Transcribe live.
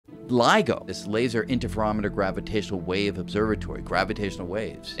LIGO, this laser interferometer gravitational wave observatory, gravitational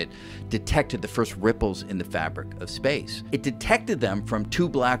waves, it detected the first ripples in the fabric of space. It detected them from two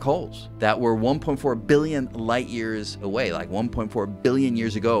black holes that were 1.4 billion light years away, like 1.4 billion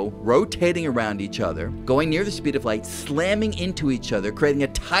years ago, rotating around each other, going near the speed of light, slamming into each other, creating a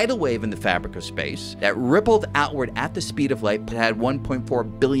tidal wave in the fabric of space that rippled outward at the speed of light, but had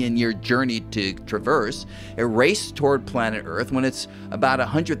 1.4 billion year journey to traverse. It raced toward planet Earth. When it's about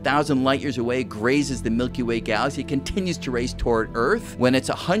 100,000 light years away, grazes the Milky Way galaxy. It continues to race toward Earth. When it's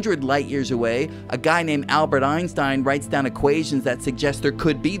 100 light years away, a guy named Albert Einstein writes down equations that suggest there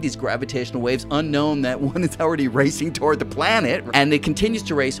could be these gravitational waves, unknown that one is already racing toward the planet, and it continues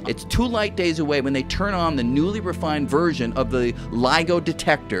to race. It's 2 light days away when they turn on the newly refined version of the LIGO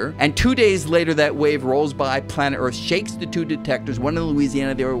detector, and 2 days later that wave rolls by planet Earth, shakes the 2 detectors, one in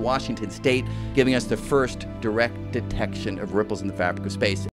Louisiana, the other in Washington State, giving us the first direct detection of ripples in the fabric of space.